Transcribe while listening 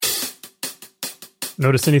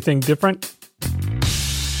Notice anything different?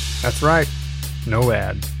 That's right, no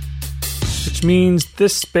ads. Which means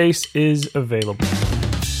this space is available.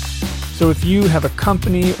 So if you have a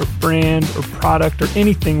company or brand or product or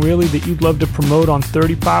anything really that you'd love to promote on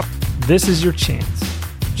 30 Pop, this is your chance.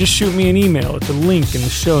 Just shoot me an email at the link in the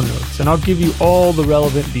show notes and I'll give you all the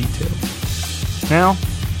relevant details. Now,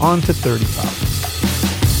 on to 30 Pop.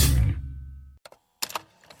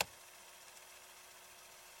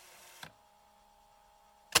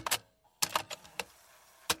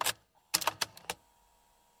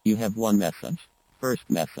 You have one message. First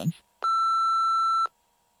message.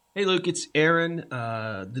 Hey Luke, it's Aaron,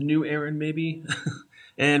 the new Aaron maybe.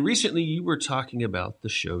 And recently you were talking about the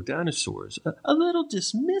show Dinosaurs, a little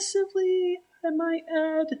dismissively, I might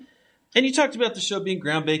add. And you talked about the show being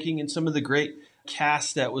groundbreaking and some of the great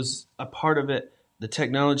cast that was a part of it. The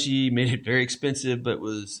technology made it very expensive, but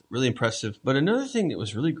was really impressive. But another thing that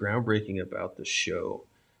was really groundbreaking about the show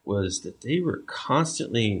was that they were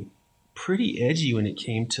constantly pretty edgy when it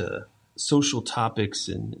came to social topics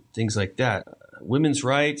and things like that. Women's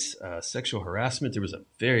rights, sexual harassment. There was a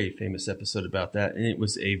very famous episode about that, and it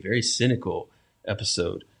was a very cynical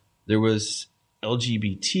episode. There was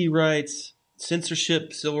LGBT rights,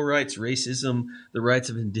 censorship, civil rights, racism, the rights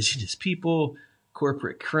of indigenous people,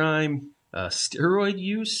 corporate crime, steroid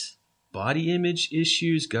use, body image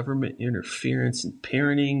issues, government interference in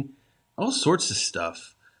parenting, all sorts of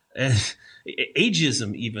stuff. And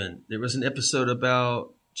ageism even. There was an episode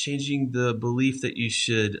about changing the belief that you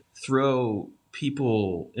should throw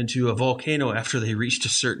people into a volcano after they reached a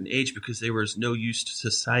certain age because they were no use to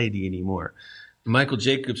society anymore. Michael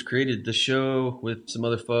Jacobs created the show with some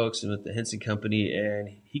other folks and with the Henson Company, and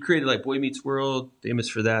he created like Boy Meets World, famous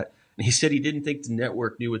for that. And he said he didn't think the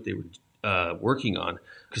network knew what they were working on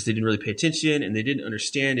because they didn't really pay attention and they didn't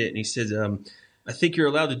understand it. And he said, I think you're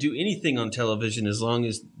allowed to do anything on television as long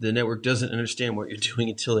as the network doesn't understand what you're doing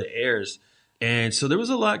until it airs. And so there was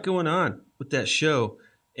a lot going on with that show.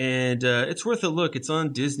 And it's worth a look. It's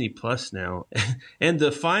on Disney Plus now. And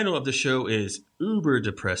the final of the show is uber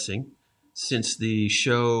depressing since the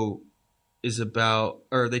show is about,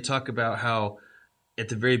 or they talk about how at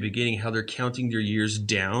the very beginning, how they're counting their years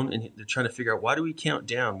down and they're trying to figure out why do we count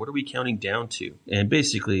down? What are we counting down to? And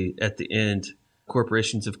basically at the end,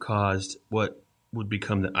 corporations have caused what would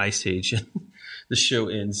become the Ice Age. And the show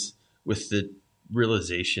ends with the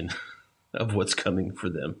realization of what's coming for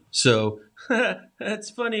them. So that's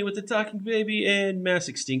funny with the talking baby and mass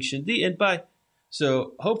extinction. The end. Bye.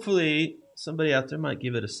 So hopefully somebody out there might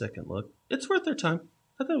give it a second look. It's worth their time.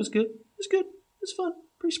 I thought it was good. It was good. It was fun.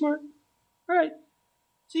 Pretty smart. All right.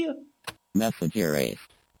 See ya. Message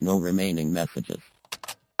erased. No remaining messages.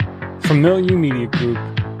 From Milieu Media Group,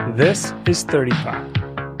 this is 30 Pop,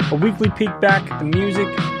 a weekly peek back at the music,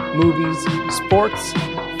 movies, sports,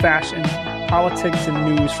 fashion, politics,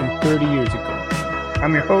 and news from 30 years ago.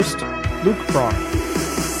 I'm your host, Luke Braun.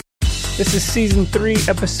 This is Season 3,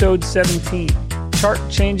 Episode 17, Chart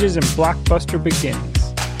Changes and Blockbuster Begins.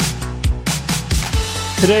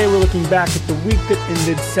 Today we're looking back at the week that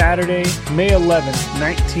ended Saturday, May 11th,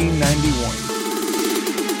 1991.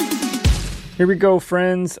 Here we go,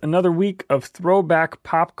 friends. Another week of throwback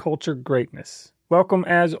pop culture greatness. Welcome,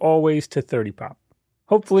 as always, to 30 Pop.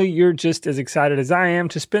 Hopefully you're just as excited as I am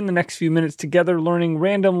to spend the next few minutes together learning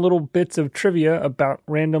random little bits of trivia about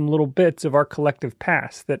random little bits of our collective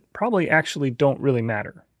past that probably actually don't really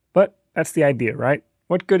matter. But that's the idea, right?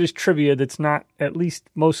 What good is trivia that's not at least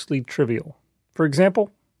mostly trivial? For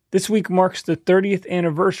example, this week marks the 30th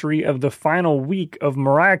anniversary of the final week of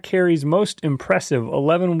Mariah Carey's most impressive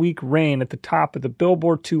 11-week reign at the top of the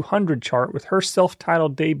Billboard 200 chart with her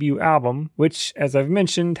self-titled debut album, which, as I've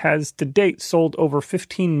mentioned, has to date sold over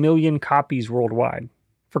 15 million copies worldwide.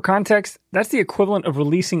 For context, that's the equivalent of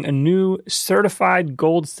releasing a new certified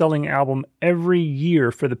gold-selling album every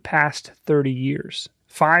year for the past 30 years.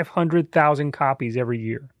 500,000 copies every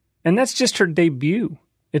year. And that's just her debut.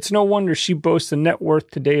 It's no wonder she boasts a net worth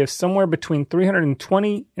today of somewhere between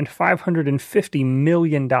 $320 and $550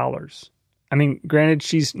 million. I mean, granted,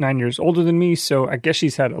 she's 9 years older than me, so I guess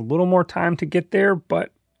she's had a little more time to get there,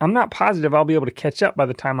 but I'm not positive I'll be able to catch up by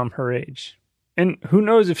the time I'm her age. And who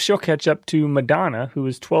knows if she'll catch up to Madonna, who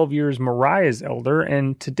is 12 years Mariah's elder,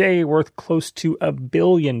 and today worth close to $1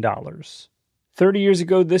 billion. 30 years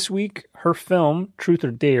ago this week, her film, Truth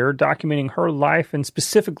or Dare, documenting her life and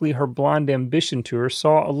specifically her Blonde Ambition tour,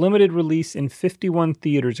 saw a limited release in 51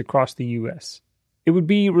 theaters across the U.S. It would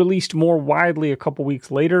be released more widely a couple weeks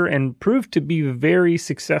later and proved to be very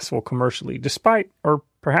successful commercially, despite, or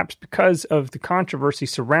perhaps because of the controversy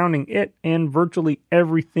surrounding it and virtually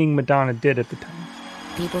everything Madonna did at the time.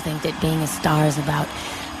 People think that being a star is about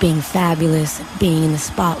being fabulous, being in the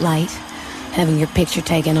spotlight, having your picture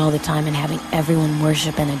taken all the time and having everyone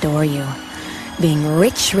worship and adore you. Being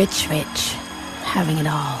rich, rich, rich. Having it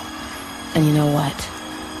all. And you know what?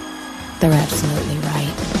 They're absolutely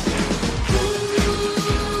right.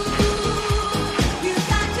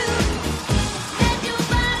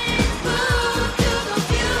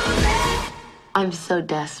 I'm so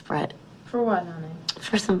desperate. For what, honey?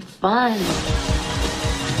 For some fun.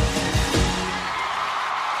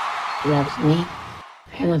 He loves me.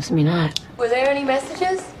 He loves me not. Were there any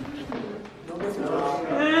messages?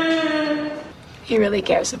 He really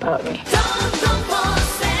cares about me.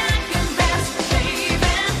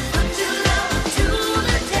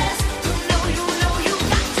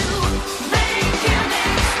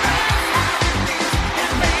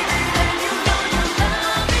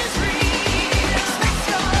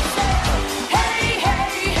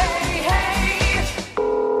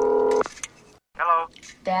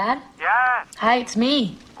 Dad? Yes. Hi, it's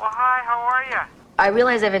me. Well, hi, how are you? I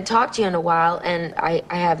realize I haven't talked to you in a while, and I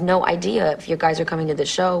have no idea if you guys are coming to the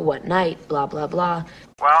show, what night, blah, blah, blah.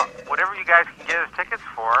 Well, whatever you guys can get us tickets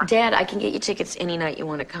for. Dad, I can get you tickets any night you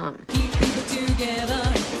want to come.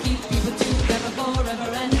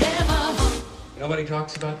 Nobody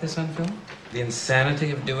talks about this on film? The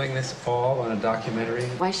insanity of doing this all on a documentary?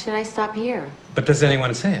 Why should I stop here? But does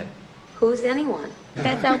anyone say it? Who's anyone?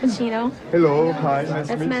 That's Al Pacino. Hello, hi, nice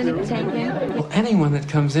That's to meet Mandy you. Patinkin. Well, anyone that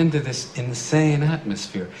comes into this insane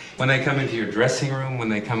atmosphere, when they come into your dressing room, when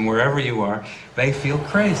they come wherever you are, they feel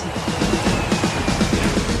crazy.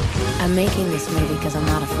 I'm making this movie because I'm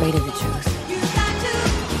not afraid of the truth.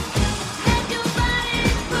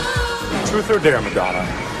 Truth or dare, Madonna?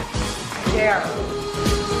 Dare.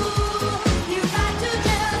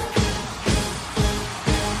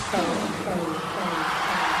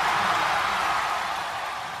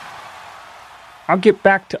 I'll get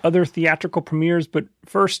back to other theatrical premieres, but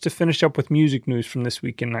first to finish up with music news from this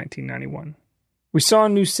week in 1991. We saw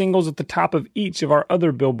new singles at the top of each of our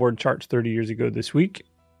other Billboard charts 30 years ago this week.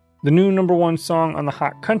 The new number one song on the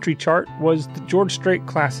Hot Country chart was the George Strait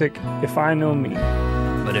classic, If I Know Me.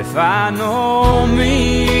 But if I know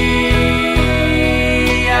me,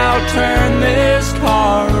 I'll turn this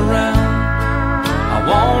car around. I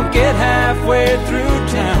won't get halfway through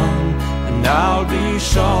town, and I'll be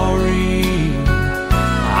sorry.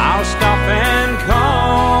 I'll stop and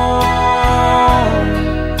call,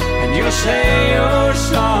 and you'll say you're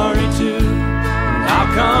sorry too, and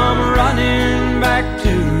I'll come running back to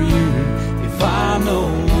you if I know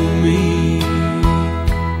me.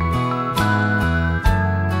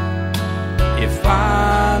 If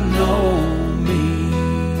I know me.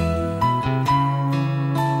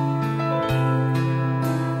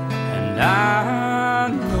 And I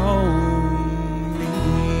know me.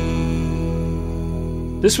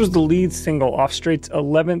 This was the lead single off Strait's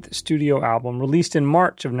 11th studio album, released in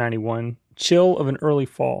March of 91, Chill of an Early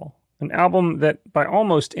Fall, an album that, by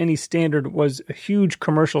almost any standard, was a huge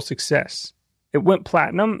commercial success. It went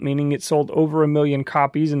platinum, meaning it sold over 1 million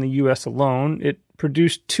copies in the US alone. It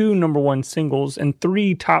produced 2 number one singles and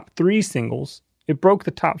 3 top 3 singles. It broke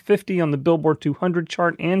the top 50 on the Billboard 200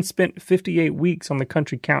 chart and spent 58 weeks on the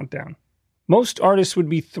Country Countdown. Most artists would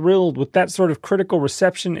be thrilled with that sort of critical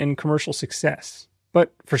reception and commercial success.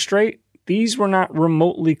 But for Strait, these were not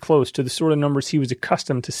remotely close to the sort of numbers he was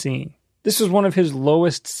accustomed to seeing. This was one of his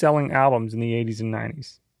lowest selling albums in the 80s and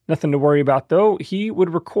 90s. Nothing to worry about though, he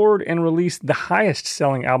would record and release the highest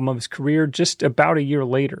selling album of his career just about a year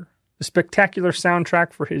later. The spectacular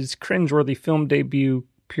soundtrack for his cringeworthy film debut,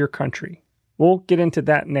 Pure Country. We'll get into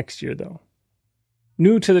that next year though.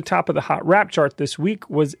 New to the top of the Hot Rap chart this week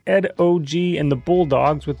was Ed O.G. and the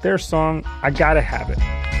Bulldogs with their song, I Gotta Have It.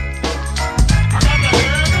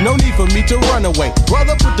 No need for me to run away.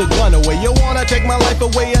 Brother, put the gun away. You wanna take my life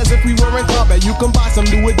away as if we were in combat. You can buy some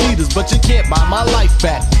new Adidas, but you can't buy my life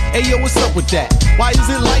back. Hey, yo, what's up with that? Why is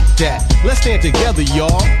it like that? Let's stand together,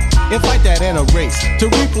 y'all, and fight that in a race. To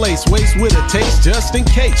replace waste with a taste, just in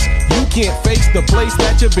case you can't face the place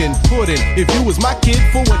that you've been put in. If you was my kid,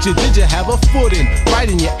 for what you did, you have a foot in. Right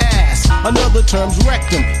in your ass. Another term's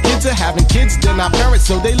rectum. Kids are having kids, they're not parents,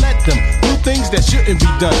 so they let them do things that shouldn't be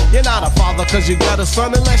done. You're not a father cause you got a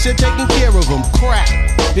son unless you're taking care of them. Crap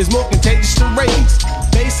is more contagious than rabies.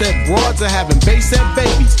 Basehead broads are having basehead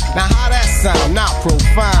babies. Now how that sound? Not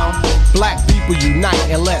profound. Black people unite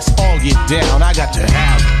and let's all get down. I got to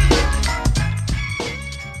have it.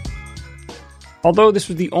 Although this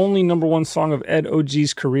was the only number one song of Ed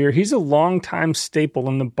O.G.'s career, he's a longtime staple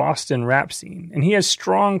in the Boston rap scene, and he has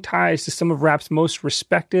strong ties to some of rap's most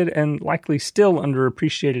respected and likely still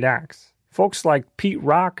underappreciated acts. Folks like Pete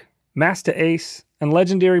Rock, Masta Ace, and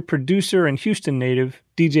legendary producer and Houston native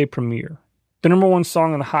DJ Premier. The number one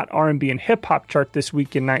song on the Hot R&B and Hip Hop chart this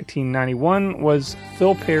week in 1991 was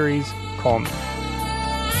Phil Perry's Call Me.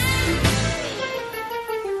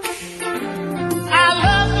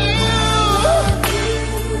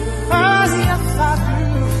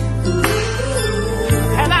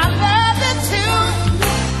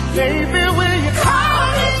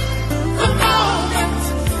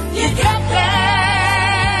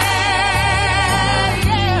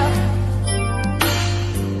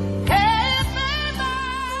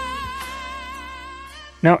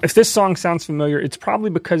 Now, if this song sounds familiar, it's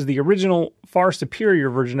probably because the original, far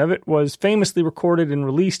superior version of it was famously recorded and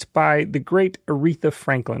released by the great Aretha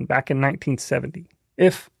Franklin back in 1970.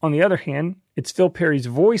 If, on the other hand, it's Phil Perry's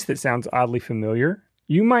voice that sounds oddly familiar,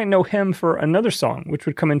 you might know him for another song which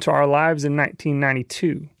would come into our lives in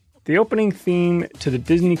 1992, the opening theme to the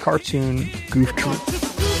Disney cartoon Goof Troop.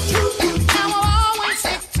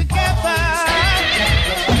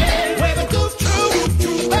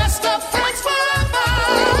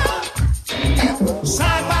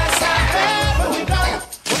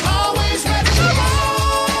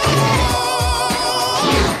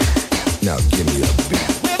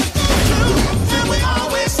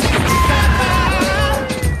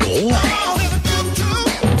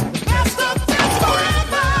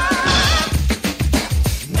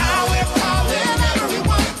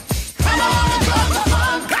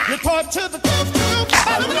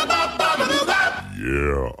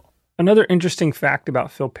 Another interesting fact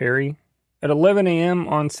about Phil Perry, at 11 a.m.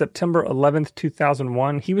 on September 11th,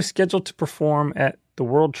 2001, he was scheduled to perform at the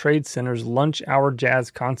World Trade Center's Lunch Hour Jazz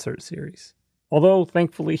Concert Series. Although,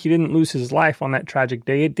 thankfully, he didn't lose his life on that tragic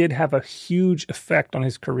day, it did have a huge effect on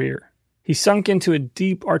his career. He sunk into a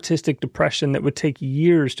deep artistic depression that would take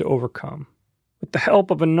years to overcome. With the help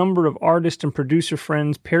of a number of artist and producer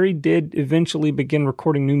friends, Perry did eventually begin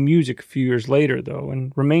recording new music a few years later, though,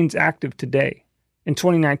 and remains active today. In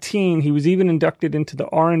 2019, he was even inducted into the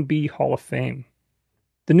R&B Hall of Fame.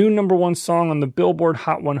 The new number one song on the Billboard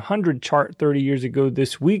Hot 100 chart 30 years ago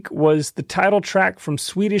this week was the title track from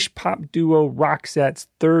Swedish pop duo Roxette's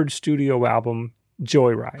third studio album,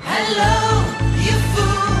 Joyride. Hello, you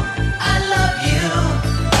fool, I love you.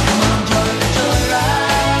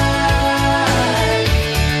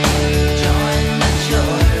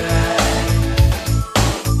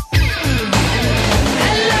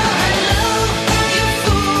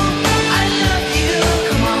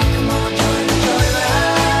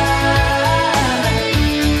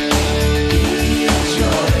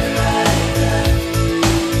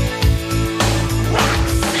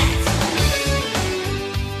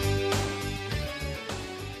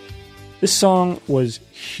 This song was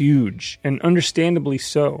huge, and understandably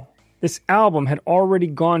so. This album had already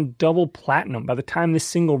gone double platinum by the time this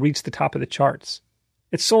single reached the top of the charts.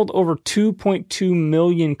 It sold over 2.2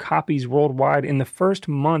 million copies worldwide in the first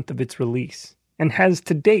month of its release, and has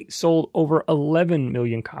to date sold over 11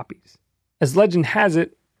 million copies. As legend has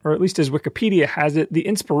it, or at least as Wikipedia has it, the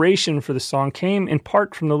inspiration for the song came in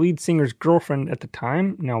part from the lead singer's girlfriend at the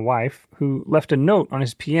time, now wife, who left a note on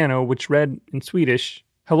his piano which read in Swedish,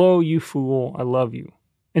 "Hello, you fool, I love you."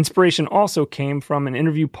 Inspiration also came from an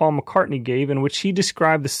interview Paul McCartney gave in which he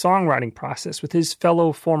described the songwriting process with his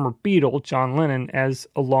fellow former Beatle, John Lennon, as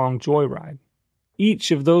a long joyride.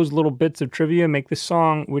 Each of those little bits of trivia make the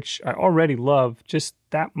song, which I already love, just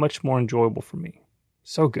that much more enjoyable for me.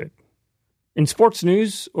 So good. In sports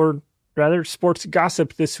news, or rather sports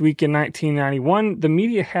gossip this week in 1991, the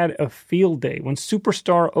media had a field day when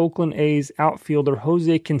superstar Oakland A's outfielder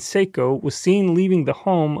Jose Canseco was seen leaving the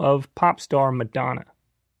home of pop star Madonna.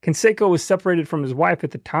 Canseco was separated from his wife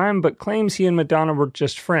at the time, but claims he and Madonna were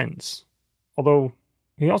just friends. Although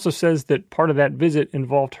he also says that part of that visit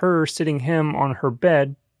involved her sitting him on her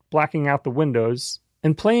bed, blacking out the windows,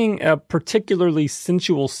 and playing a particularly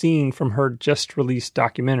sensual scene from her just-released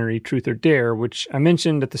documentary, Truth or Dare, which I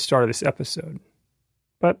mentioned at the start of this episode.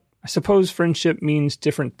 But I suppose friendship means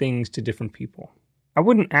different things to different people. I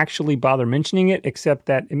wouldn't actually bother mentioning it, except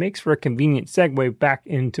that it makes for a convenient segue back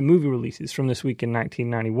into movie releases from this week in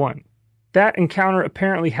 1991. That encounter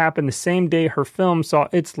apparently happened the same day her film saw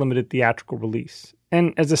its limited theatrical release.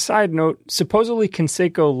 And as a side note, supposedly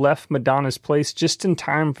Canseco left Madonna's place just in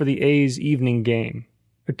time for the A's evening game.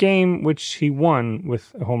 A game which he won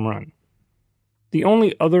with a home run. The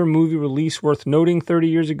only other movie release worth noting 30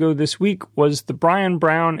 years ago this week was the Brian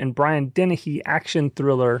Brown and Brian Dennehy action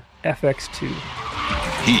thriller FX2.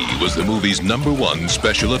 He was the movie's #1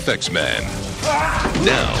 special effects man.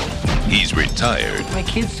 Now, he's retired. My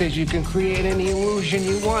kid says you can create any illusion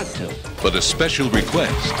you want to. But a special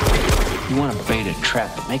request You want to bait a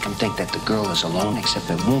trap and make him think that the girl is alone, except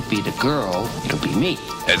it won't be the girl, it'll be me.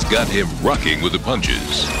 Has got him rocking with the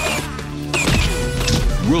punches.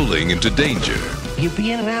 Rolling into danger. You'll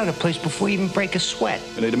be in and out of the place before you even break a sweat.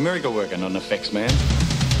 We need a miracle working on effects, man.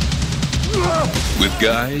 With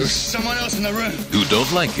guys There's someone else in the room who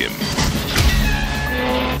don't like him.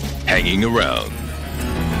 Hanging around.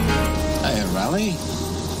 Hey, Raleigh.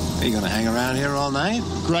 Are you going to hang around here all night?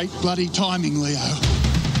 Great bloody timing, Leo.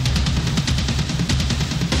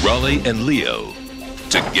 Raleigh and Leo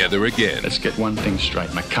together again. Let's get one thing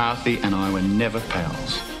straight. McCarthy and I were never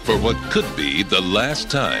pals. For what could be the last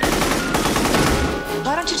time.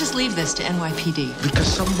 Why don't you just leave this to NYPD? Because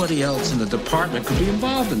somebody else in the department could be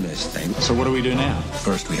involved in this thing. So what do we do now?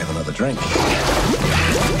 First, we have another drink.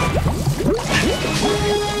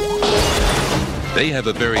 They have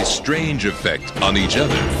a very strange effect on each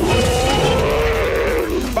other.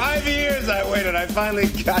 5 years I waited. I finally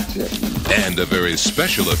got you. And a very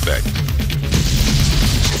special effect.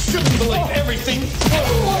 Shouldn't believe everything you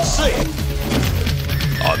see.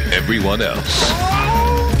 On everyone else.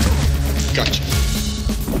 Gotcha.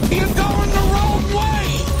 You're going the wrong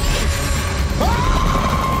way.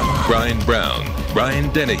 Brian Brown, Ryan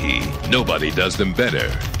Dennehy, nobody does them better.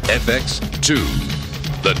 FX2,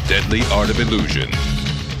 The Deadly Art of Illusion.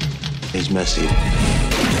 He's messy,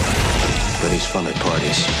 but he's fun at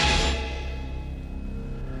parties.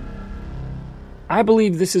 I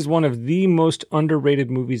believe this is one of the most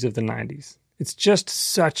underrated movies of the 90s. It's just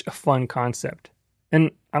such a fun concept.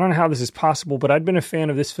 And I don't know how this is possible, but I'd been a fan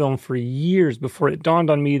of this film for years before it dawned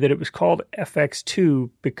on me that it was called FX2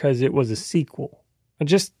 because it was a sequel. I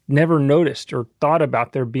just never noticed or thought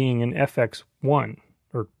about there being an FX1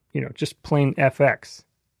 or, just plain FX.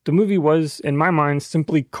 The movie was, in my mind,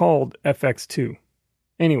 simply called FX2.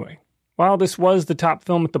 Anyway, while this was the top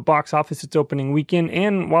film at the box office its opening weekend,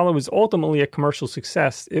 and while it was ultimately a commercial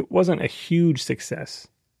success, it wasn't a huge success.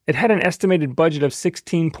 It had an estimated budget of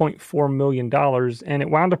 $16.4 million, and it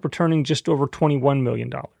wound up returning just over $21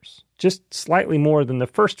 million. Just slightly more than the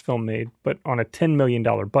first film made, but on a $10 million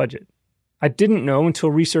budget. I didn't know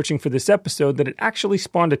until researching for this episode that it actually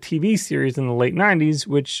spawned a TV series in the late 90s,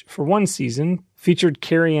 which, for one season, featured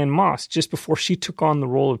Carrie-Anne Moss just before she took on the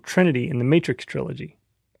role of Trinity in the Matrix trilogy.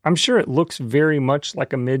 I'm sure it looks very much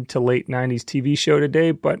like a mid to late 90s TV show today,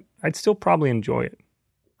 but I'd still probably enjoy it.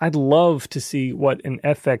 I'd love to see what an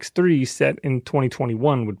FX3 set in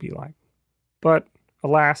 2021 would be like. But,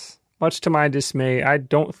 alas, much to my dismay, I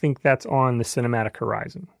don't think that's on the cinematic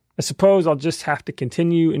horizon. I suppose I'll just have to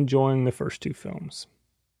continue enjoying the first two films.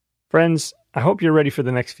 Friends, I hope you're ready for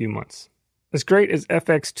the next few months. As great as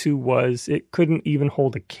FX2 was, it couldn't even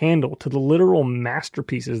hold a candle to the literal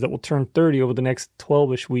masterpieces that will turn 30 over the next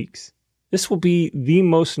 12-ish weeks. This will be the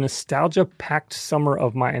most nostalgia-packed summer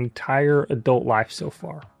of my entire adult life so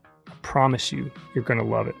far. I promise you, you're going to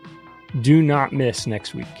love it. Do not miss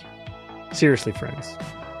next week. Seriously, friends.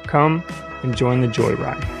 Come and join the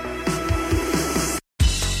joyride.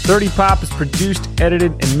 30 Pop is produced,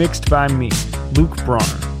 edited, and mixed by me, Luke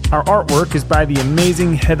Bronner. Our artwork is by the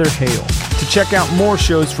amazing Heather Hale. To check out more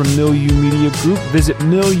shows from Milieu Media Group, visit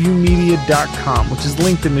milieumedia.com, which is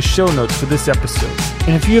linked in the show notes for this episode.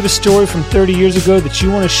 And if you have a story from 30 years ago that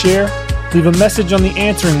you want to share, leave a message on the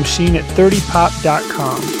answering machine at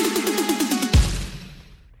 30pop.com.